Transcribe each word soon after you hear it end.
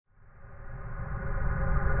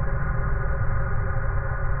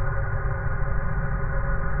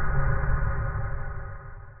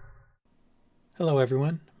Hello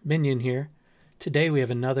everyone, Minion here. Today we have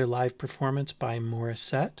another live performance by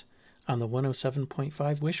Morissette on the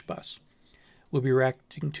 107.5 Wish Bus. We'll be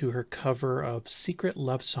reacting to her cover of Secret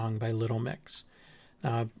Love Song by Little Mix.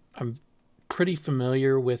 Now, I'm pretty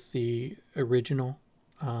familiar with the original,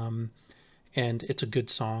 and it's a good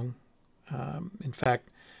song. In fact,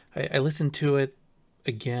 I listened to it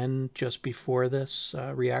again just before this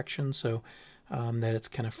reaction, so that it's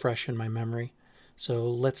kind of fresh in my memory. So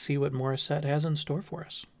let's see what Morissette has in store for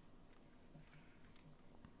us.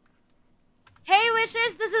 Hey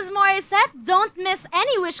Wishers, this is Morissette. Don't miss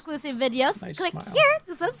any Wish-exclusive videos. Nice Click smile. here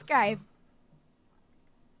to subscribe.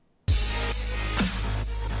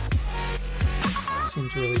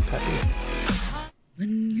 Seems really peppy.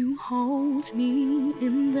 When you hold me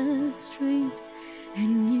in the street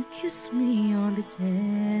and you kiss me on the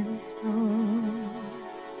dance floor.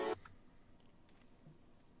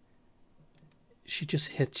 She just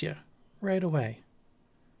hits you right away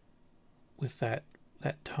with that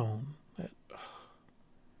tone.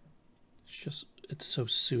 It's so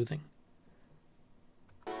soothing.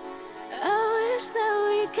 I wish that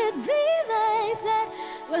we could be like that.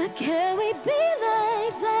 But can we be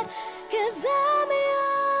like that? 'Cause I'm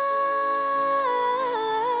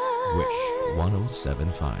yours. Wish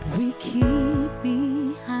 107.5. We keep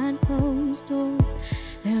behind closed doors.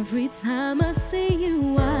 Every time I see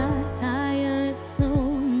you, I tired so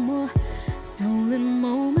more. Stolen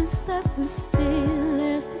moments that we steal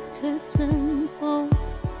as the curtain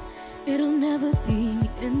falls. It'll never be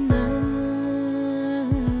enough.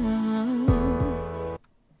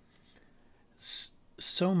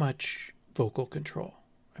 So much vocal control.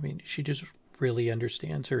 I mean, she just really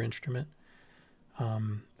understands her instrument.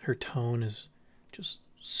 Her tone is just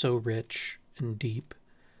so rich and deep.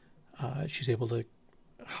 She's able to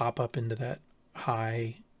hop up into that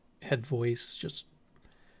high head voice just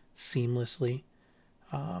seamlessly.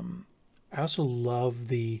 I also love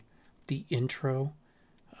the intro.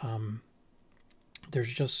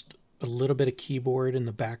 There's just a little bit of keyboard in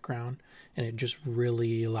the background, and it just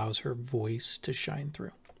really allows her voice to shine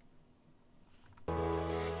through.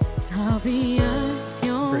 It's obvious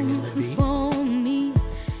you're Bringing the beat. for me.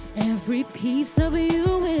 Every piece of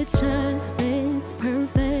you, it just fits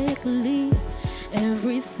perfectly.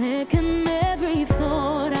 Every second, every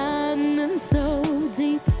thought, I'm in so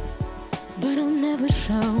deep. But I'll never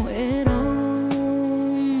show it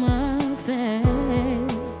on my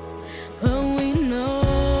face. But we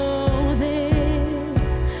know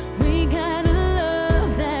this. We got a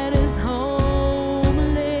love that is homeless.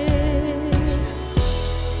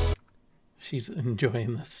 She's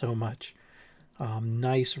enjoying this so much.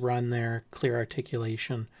 Nice run there, clear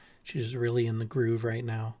articulation. She's really in the groove right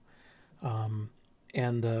now.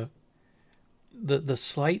 And the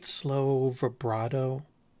slight slow vibrato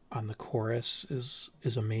on the chorus is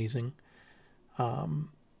amazing. And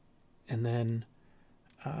then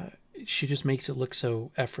she just makes it look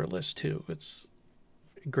so effortless too. It's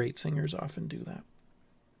great singers often do that.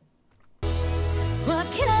 What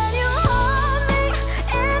can you hold me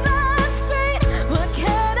in the street? What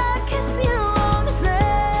can I kiss you on the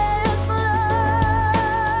dance floor?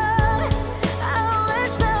 I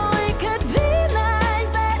wish that we could be like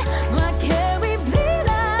that. Why can't we be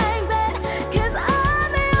like that? 'Cause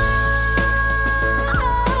I'm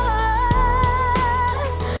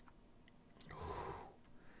yours.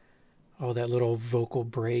 Oh, that little vocal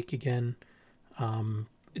break again.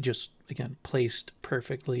 Just again placed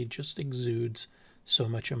perfectly, just exudes so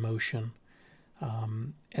much emotion.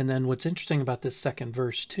 And then what's interesting about this second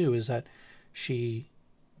verse too is that she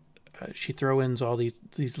throws in all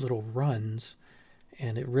these little runs,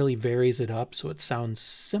 and it really varies it up so it sounds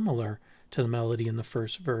similar to the melody in the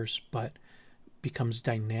first verse, but becomes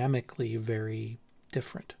dynamically very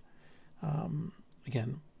different.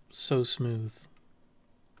 Again, so smooth.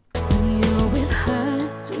 When you're with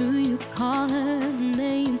her, do you call her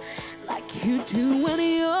name like you do when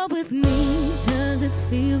you're with me? Does it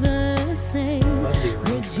feel the same? Love the Would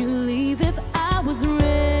arrangement. you leave if I was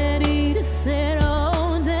ready to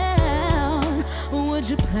settle down? Would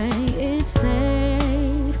you play it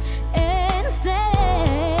safe and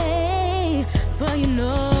stay? But you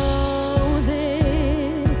know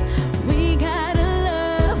this, we got a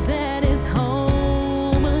love that is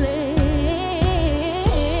homeless.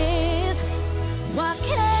 Why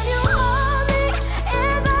can't you hold me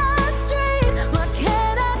in the street? Why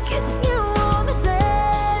can't I kiss you on the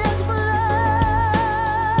dance floor?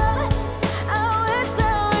 I wish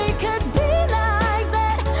that we could be like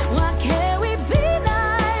that. Why can't we be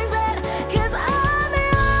like that? 'Cause I'm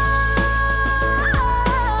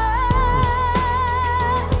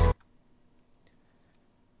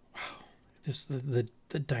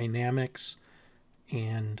the dynamics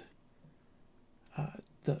and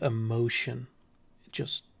the emotion.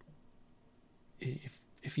 Just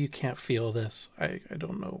if you can't feel this, I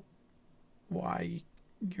don't know why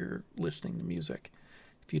you're listening to music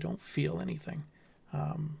if you don't feel anything.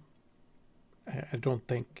 I don't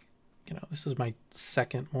think, this is my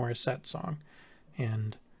second Morissette song,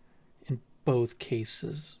 and in both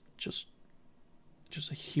cases, just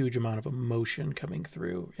a huge amount of emotion coming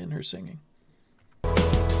through in her singing.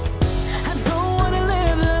 I don't wanna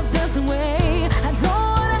live life this way. I don't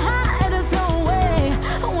wanna hide this away.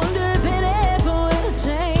 I wonder if it ever will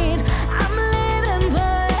change. I'm living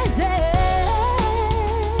for a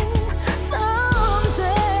day,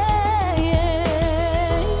 someday.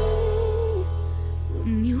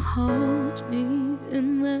 When you hold me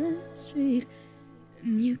in the street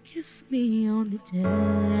and you kiss me on the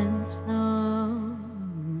dance floor,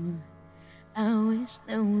 I wish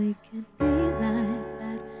that we could be like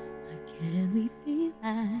that. Why can't we be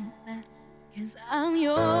like that? 'Cause I'm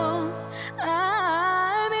yours,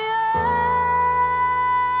 I'm yours.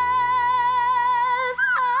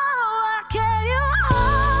 Oh, why can't you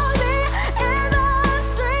hold me in the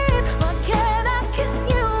street? Why can't I kiss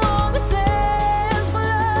you on the dance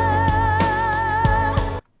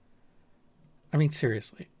floor? I mean,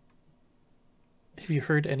 seriously, have you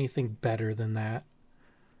heard anything better than that?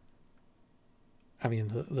 I mean,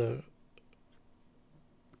 the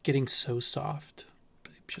getting so soft,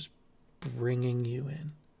 just bringing you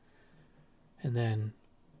in, and then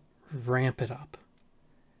ramp it up,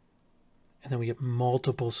 and then we get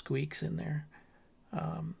multiple squeaks in there,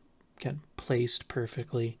 again, placed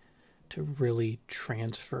perfectly to really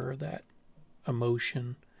transfer that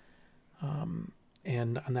emotion,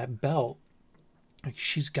 and on that belt, like,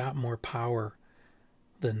 she's got more power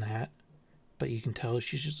than that, but you can tell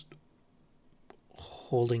she's just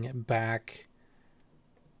holding it back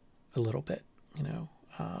a little bit, and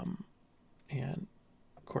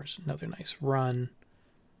of course another nice run.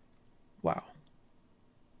 Wow.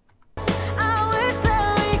 I wish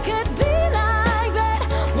that we could be like that.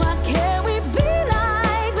 Why can't we be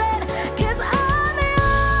like that? 'Cause I'm yours.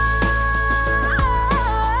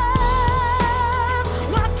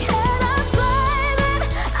 Why can't I say that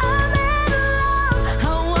I'm in love? I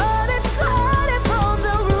wanna shout it from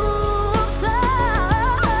the rooftops.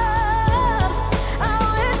 I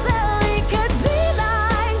wish that we could be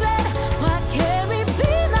like that. Why can't we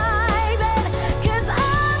be like that? 'Cause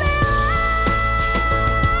I'm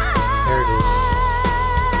There it is.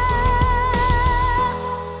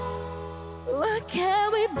 yours. Why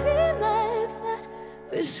can't we be like that?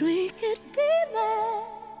 Wish we could be like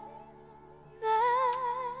that.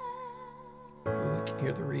 We can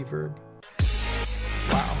hear the reverb.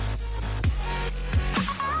 Wow.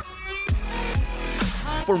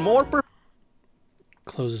 For more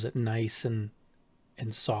Closes it nice and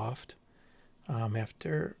soft,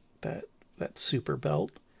 after that super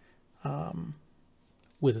belt,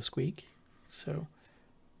 with a squeak. So,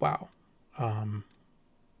 wow.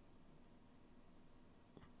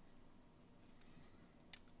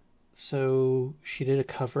 So she did a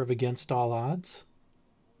cover of Against All Odds.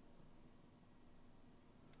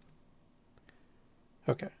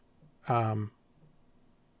 Okay. I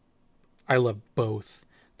love both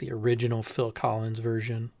the original Phil Collins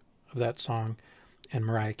version of that song and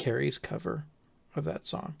Mariah Carey's cover of that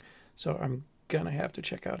song. So I'm going to have to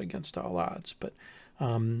check out Against All Odds. But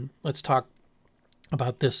let's talk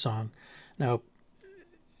about this song. Now,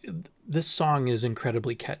 this song is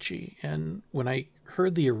incredibly catchy. And when I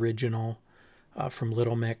heard the original from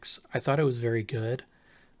Little Mix, I thought it was very good.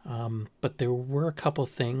 But there were a couple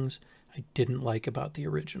things I didn't like about the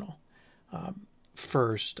original.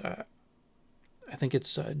 First, I think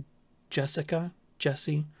it's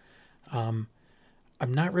Jessie. I'm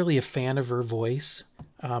not really a fan of her voice.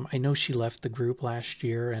 I know she left the group last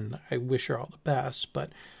year, and I wish her all the best,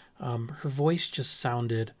 but her voice just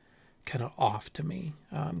sounded kind of off to me,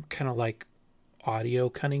 kind of like audio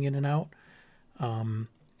cutting in and out. And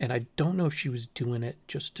I don't know if she was doing it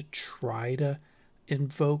just to try to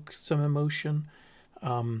invoke some emotion,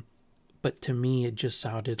 but to me it just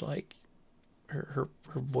sounded like her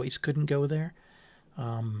voice couldn't go there.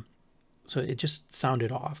 So it just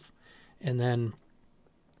sounded off. And then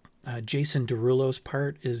Jason Derulo's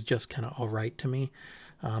part is just kind of all right to me.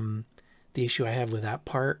 The issue I have with that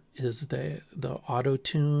part is the auto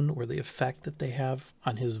tune, or the effect that they have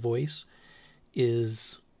on his voice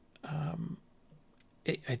is, to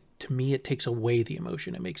me, it takes away the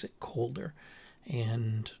emotion. It makes it colder.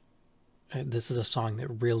 And this is a song that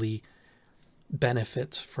really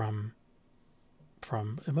benefits from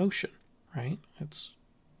emotion, right? That's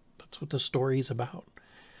That's what the story's about.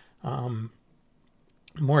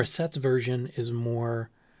 Morissette's version is more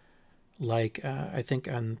like, I think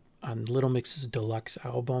on Little Mix's deluxe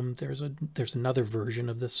album, there's another version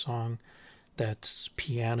of this song that's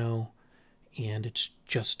piano, and it's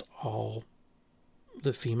just all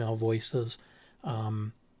the female voices.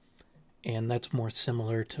 And that's more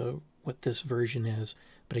similar to what this version is.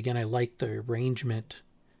 But again, I like the arrangement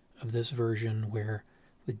of this version where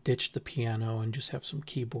we ditch the piano and just have some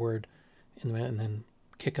keyboard and then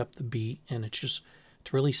kick up the beat. And it's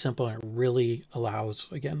really simple, and it really allows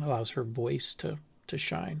her voice to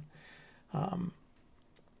shine.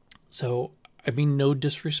 So, I mean, no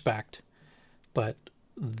disrespect, but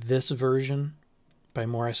this version by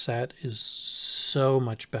Morissette is so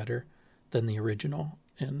much better than the original,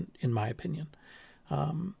 in my opinion.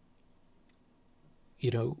 I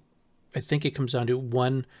think it comes down to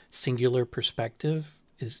one singular perspective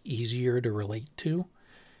is easier to relate to.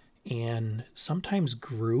 And sometimes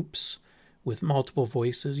groups with multiple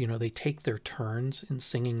voices, they take their turns in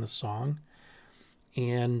singing the song.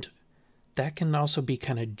 And that can also be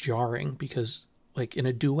kind of jarring because, like in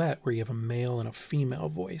a duet where you have a male and a female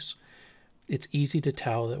voice, it's easy to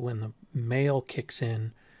tell that when the male kicks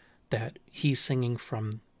in, that he's singing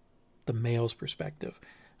from the male's perspective.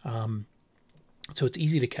 So it's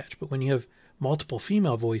easy to catch. But when you have multiple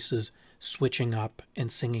female voices switching up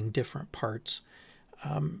and singing different parts,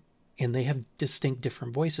 and they have distinct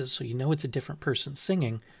different voices, so it's a different person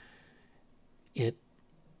singing,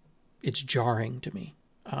 it's jarring to me.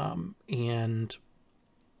 And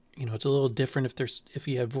it's a little different if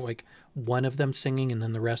you have like one of them singing and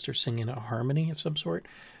then the rest are singing a harmony of some sort.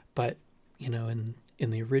 But in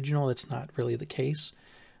the original, it's not really the case.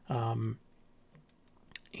 And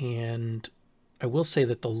I will say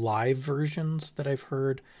that the live versions that I've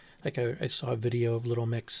heard, like I saw a video of Little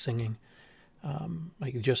Mix singing,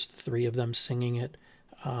 like just 3 of them singing it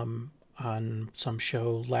on some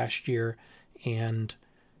show last year, and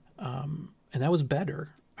that was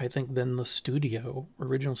better, I think, than the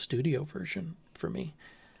original studio version for me.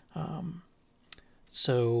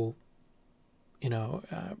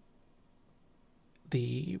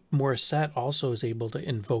 The Morissette also is able to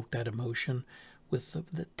invoke that emotion with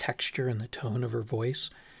the texture and the tone of her voice,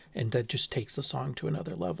 and that just takes the song to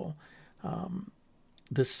another level.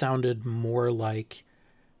 This sounded more like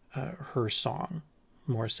her song,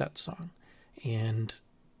 Morissette's song, and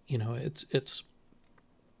it's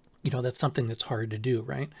that's something that's hard to do,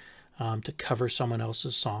 right? To cover someone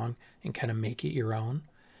else's song and kind of make it your own.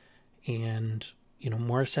 And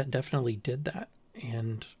Morissette definitely did that.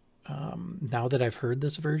 And now that I've heard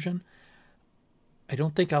this version, I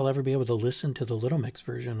don't think I'll ever be able to listen to the Little Mix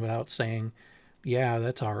version without saying, yeah,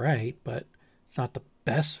 that's all right, but it's not the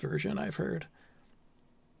best version I've heard.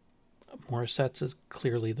 Morissette's is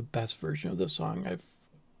clearly the best version of the song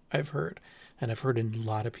I've heard, and I've heard a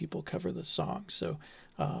lot of people cover this song. So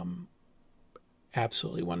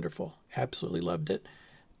absolutely wonderful. Absolutely loved it.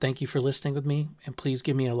 Thank you for listening with me, and please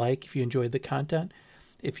give me a like if you enjoyed the content.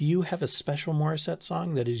 If you have a special Morissette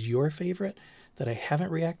song that is your favorite that I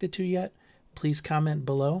haven't reacted to yet, please comment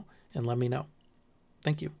below and let me know.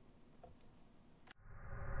 Thank you.